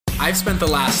I've spent the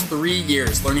last 3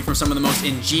 years learning from some of the most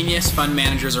ingenious fund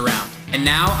managers around. And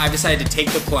now I've decided to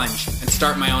take the plunge and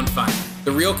start my own fund.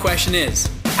 The real question is,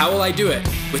 how will I do it?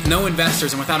 With no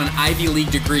investors and without an Ivy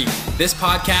League degree, this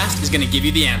podcast is going to give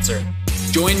you the answer.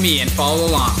 Join me and follow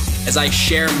along as I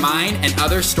share mine and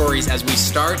other stories as we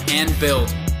start and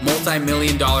build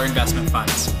multi-million-dollar investment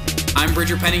funds. I'm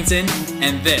Bridger Pennington,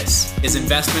 and this is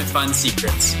Investment Fund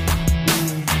Secrets.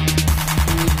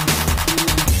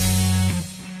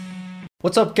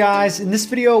 What's up, guys? In this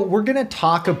video, we're gonna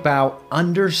talk about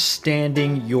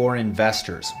understanding your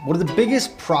investors. One of the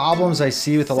biggest problems I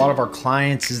see with a lot of our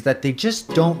clients is that they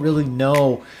just don't really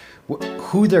know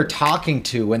who they're talking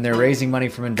to when they're raising money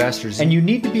from investors. And you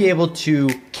need to be able to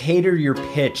cater your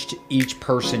pitch to each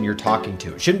person you're talking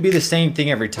to. It shouldn't be the same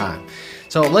thing every time.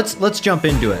 So let's jump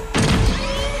into it.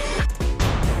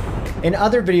 In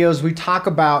other videos, we talk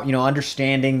about,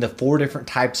 understanding the 4 different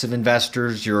types of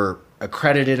investors: your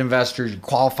accredited investors, your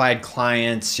qualified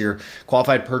clients, your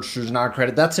qualified purchasers,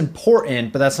 non-accredited. That's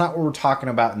important, but that's not what we're talking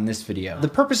about in this video. The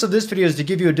purpose of this video is to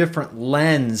give you a different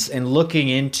lens and looking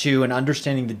into and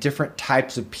understanding the different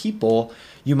types of people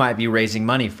you might be raising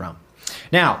money from.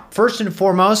 Now, first and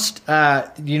foremost,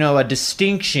 a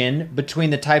distinction between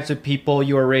the types of people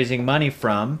you are raising money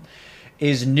from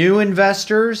is new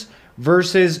investors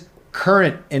versus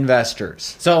current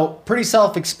investors. So pretty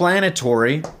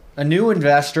self-explanatory. A new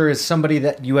investor is somebody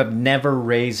that you have never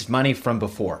raised money from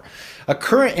before. A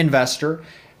current investor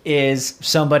is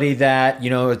somebody that,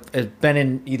 has been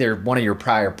in either one of your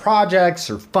prior projects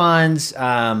or funds.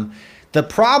 The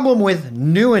problem with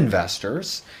new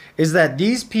investors is that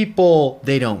these people,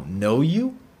 they don't know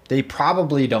you, they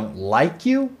probably don't like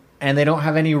you, and they don't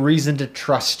have any reason to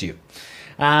trust you.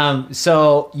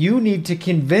 So you need to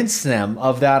convince them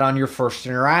of that on your first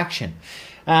interaction.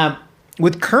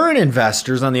 With current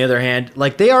investors, on the other hand,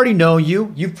 they already know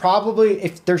you. You've probably,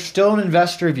 if they're still an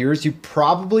investor of yours, you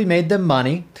probably made them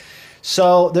money.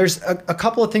 So there's a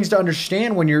couple of things to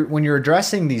understand when you're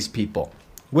addressing these people.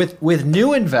 With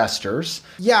new investors,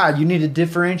 yeah, you need to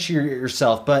differentiate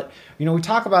yourself. But we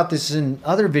talk about this in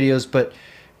other videos, but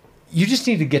you just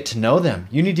need to get to know them.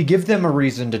 You need to give them a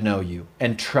reason to know you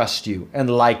and trust you and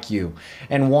like you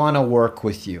and want to work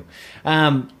with you.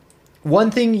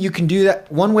 One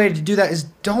way to do that is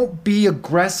don't be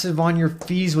aggressive on your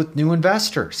fees with new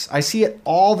investors. I see it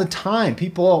all the time.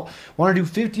 People want to do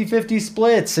 50-50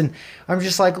 splits. And I'm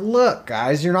just like, look,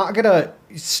 guys, you're not going to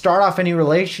start off any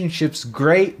relationships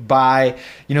great by,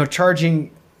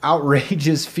 charging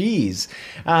outrageous fees.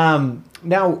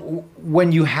 Now,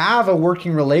 when you have a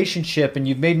working relationship and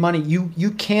you've made money,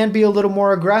 you can be a little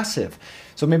more aggressive.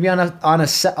 So maybe on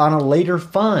a later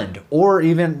fund, or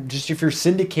even just if you're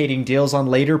syndicating deals on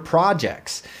later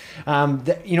projects. How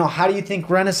do you think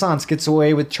Renaissance gets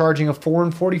away with charging a 4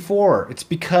 and 44? It's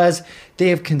because they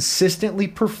have consistently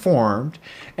performed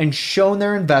and shown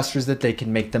their investors that they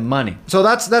can make them money. So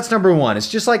that's number one. It's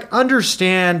just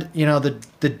understand,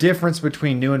 the difference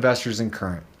between new investors and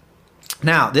current.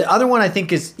 Now, the other one I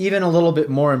think is even a little bit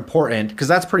more important, because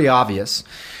that's pretty obvious,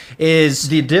 is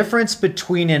the difference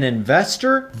between an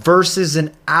investor versus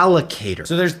an allocator.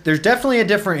 So there's definitely a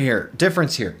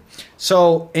difference here.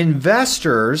 So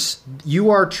investors, you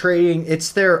are trading,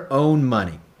 it's their own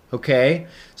money, okay?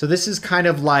 So this is kind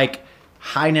of like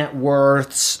high net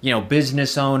worths,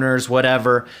 business owners,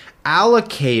 whatever.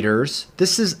 Allocators,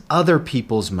 this is other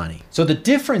people's money. So the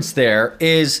difference there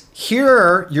is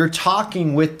here you're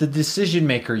talking with the decision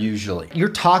maker usually. You're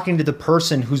talking to the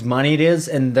person whose money it is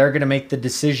and they're gonna make the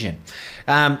decision.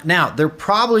 Now, they're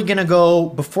probably gonna go,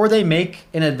 before they make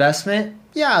an investment,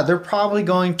 they're probably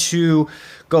going to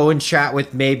go and chat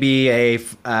with maybe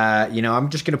I'm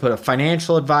just gonna put a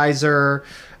financial advisor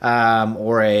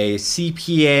or a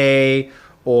CPA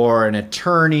or an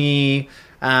attorney.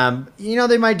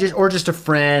 They might just a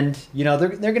friend, they're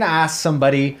going to ask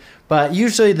somebody, but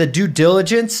usually the due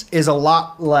diligence is a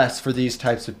lot less for these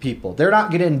types of people. They're not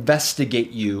going to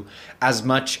investigate you as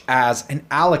much as an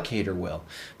allocator will,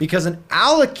 because an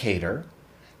allocator,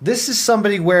 this is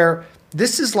somebody where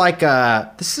this is like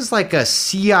a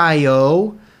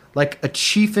CIO, like a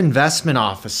chief investment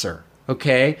officer.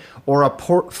 Okay, or a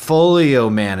portfolio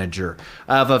manager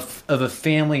of a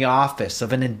family office,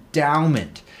 of an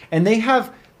endowment. And they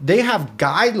have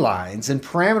guidelines and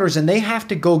parameters, and they have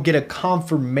to go get a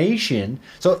confirmation.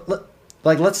 So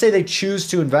let's say they choose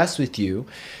to invest with you.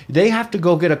 They have to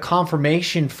go get a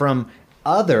confirmation from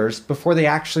others before they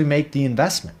actually make the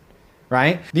investment,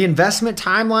 right? The investment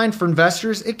timeline for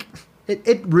investors,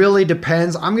 it really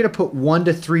depends. I'm going to put 1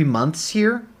 to 3 months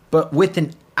here, but with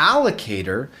an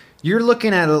allocator, you're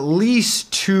looking at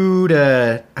least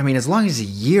as long as a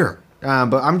year.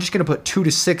 But I'm just going to put 2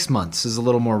 to 6 months is a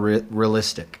little more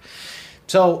realistic.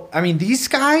 So, these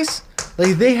guys,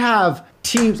 they have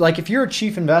teams. Like if you're a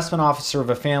chief investment officer of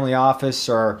a family office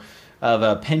or of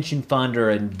a pension fund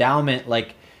or endowment,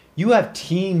 you have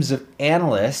teams of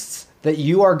analysts that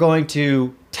you are going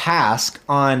to task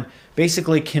on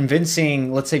basically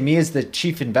convincing, let's say me as the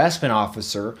chief investment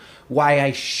officer, why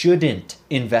I shouldn't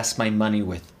invest my money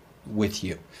with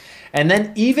you. And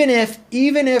then even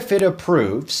if it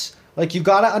approves, you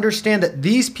got to understand that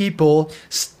these people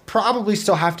probably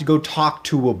still have to go talk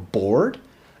to a board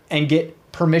and get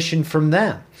permission from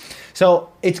them.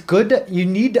 So it's good that you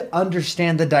need to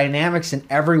understand the dynamics in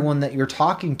everyone that you're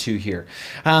talking to here,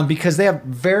 because they have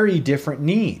very different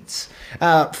needs.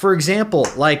 For example,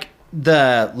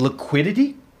 the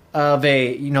liquidity of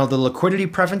the liquidity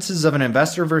preferences of an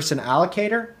investor versus an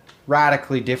allocator,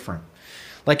 radically different.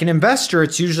 Like an investor,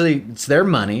 it's their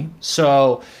money.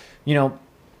 So,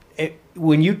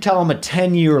 when you tell them a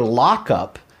 10-year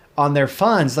lockup on their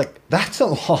funds, that's a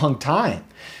long time,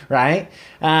 right?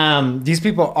 These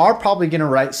people are probably going to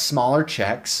write smaller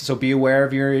checks, so be aware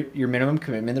of your minimum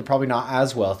commitment. They're probably not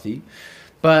as wealthy,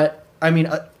 but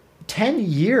 10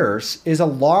 years is a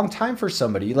long time for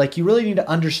somebody. You really need to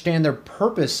understand their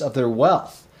purpose of their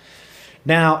wealth.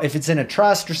 Now, if it's in a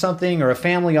trust or something or a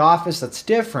family office, that's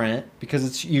different because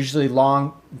it's usually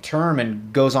long term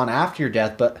and goes on after your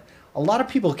death. But a lot of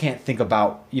people can't think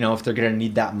about, if they're going to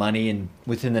need that money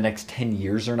within the next 10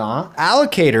 years or not.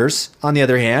 Allocators, on the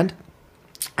other hand,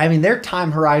 their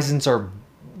time horizons are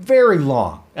very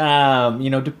long.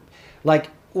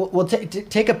 Well,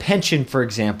 take a pension, for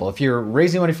example. If you're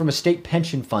raising money from a state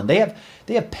pension fund, they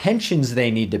have pensions they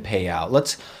need to pay out.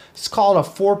 Let's call it a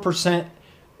 4%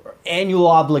 annual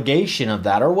obligation of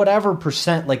that, or whatever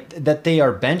percent that they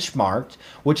are benchmarked,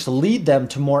 which lead them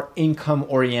to more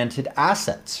income-oriented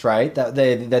assets, right? That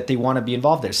they want to be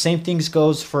involved there. Same things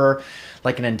goes for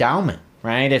an endowment,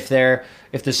 right? If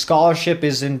the scholarship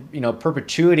is in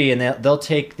perpetuity and they'll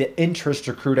take the interest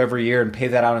accrued every year and pay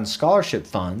that out in scholarship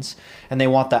funds, and they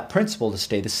want that principal to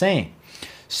stay the same.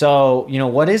 So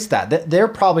what is that? They're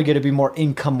probably going to be more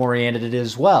income-oriented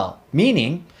as well,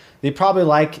 meaning they probably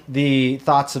like the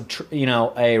thoughts of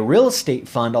a real estate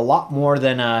fund a lot more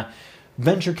than a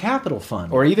venture capital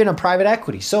fund or even a private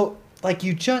equity. So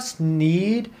you just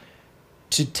need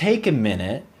to take a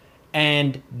minute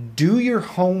and do your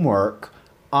homework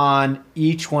on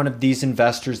each one of these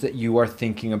investors that you are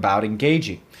thinking about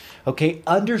engaging. Okay,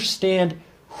 understand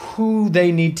who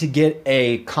they need to get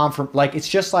a it's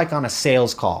just like on a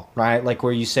sales call, right?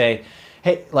 Where you say,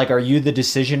 hey, are you the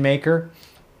decision maker?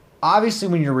 Obviously,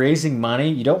 when you're raising money,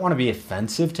 you don't want to be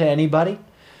offensive to anybody.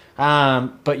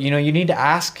 But, you need to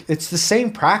ask, it's the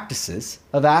same practices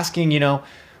of asking,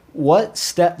 what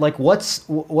step,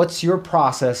 what's your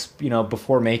process,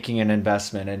 before making an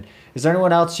investment? And is there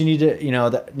anyone else you need to,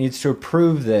 that needs to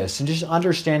approve this? And just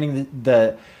understanding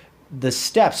the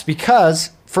steps, because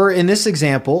in this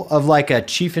example of a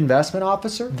chief investment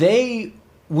officer, they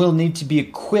will need to be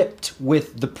equipped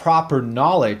with the proper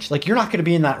knowledge. You're not going to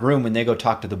be in that room when they go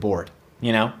talk to the board.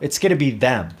 It's going to be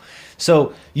them.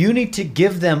 So you need to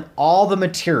give them all the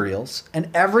materials and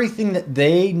everything that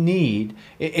they need.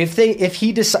 If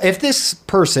this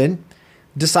person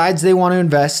decides they want to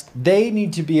invest, they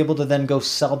need to be able to then go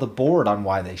sell the board on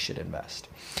why they should invest.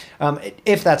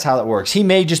 If that's how it works. He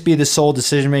may just be the sole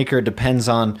decision maker. It depends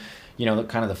on,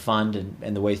 kind of the fund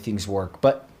and the way things work.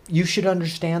 But you should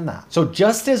understand that. So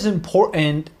just as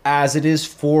important as it is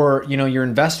for, your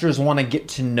investors want to get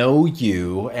to know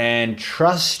you and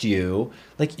trust you,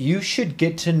 you should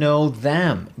get to know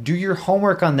them. Do your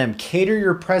homework on them. Cater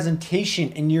your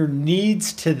presentation and your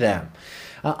needs to them.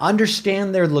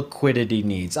 Understand their liquidity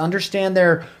needs. Understand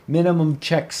their minimum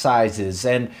check sizes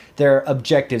and their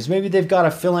objectives. Maybe they've got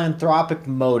a philanthropic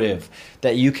motive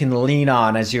that you can lean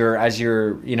on as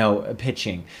you're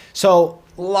pitching. So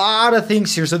a lot of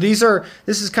things here. So this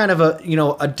is kind of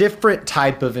a different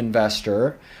type of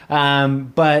investor.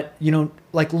 But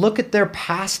look at their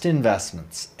past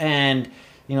investments and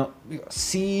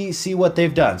see what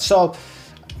they've done. So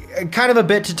kind of a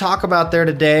bit to talk about there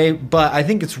today, but I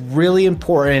think it's really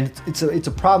important. It's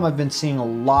a problem I've been seeing a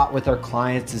lot with our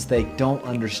clients is they don't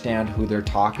understand who they're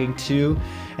talking to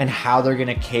and how they're going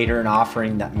to cater an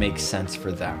offering that makes sense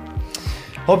for them.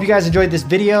 Hope you guys enjoyed this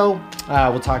video.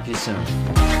 We'll talk to you soon.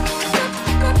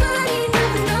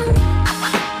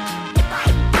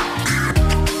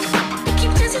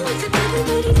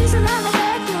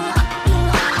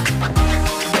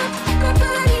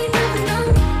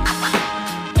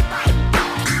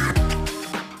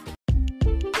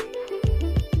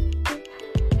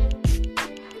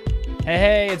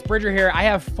 it's Bridger here. I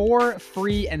have 4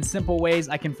 free and simple ways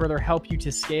I can further help you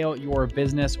to scale your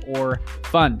business or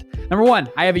fund. Number 1,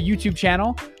 I have a YouTube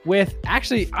channel with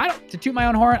to toot my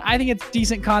own horn, I think it's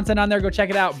decent content on there. Go check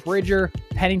it out. Bridger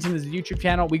Pennington is the YouTube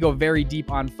channel. We go very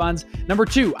deep on funds. Number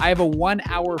 2, I have a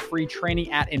 1-hour free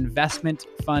training at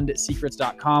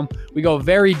investmentfundsecrets.com. We go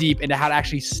very deep into how to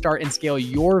actually start and scale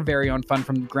your very own fund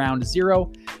from ground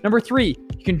zero. Number 3,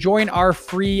 you can join our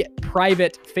free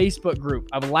private Facebook group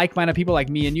of like-minded people like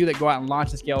me and you that go out and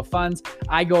launch and scale funds.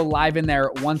 I go live in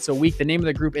there once a week. The name of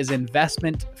the group is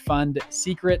Investment Fund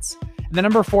Secrets. And then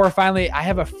number 4, finally, I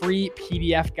have a free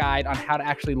PDF guide on how to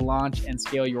actually launch and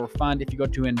scale your fund. If you go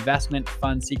to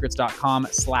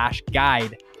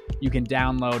investmentfundsecrets.com/guide, you can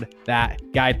download that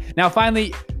guide. Now,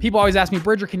 finally, people always ask me,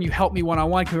 Bridger, can you help me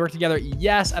one-on-one? Can we work together?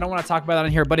 Yes, I don't want to talk about that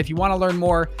in here, but if you want to learn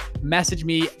more, message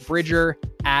me,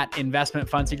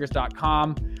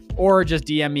 Bridger@investmentfundsecrets.com, or just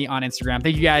DM me on Instagram.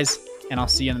 Thank you guys, and I'll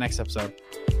see you in the next episode.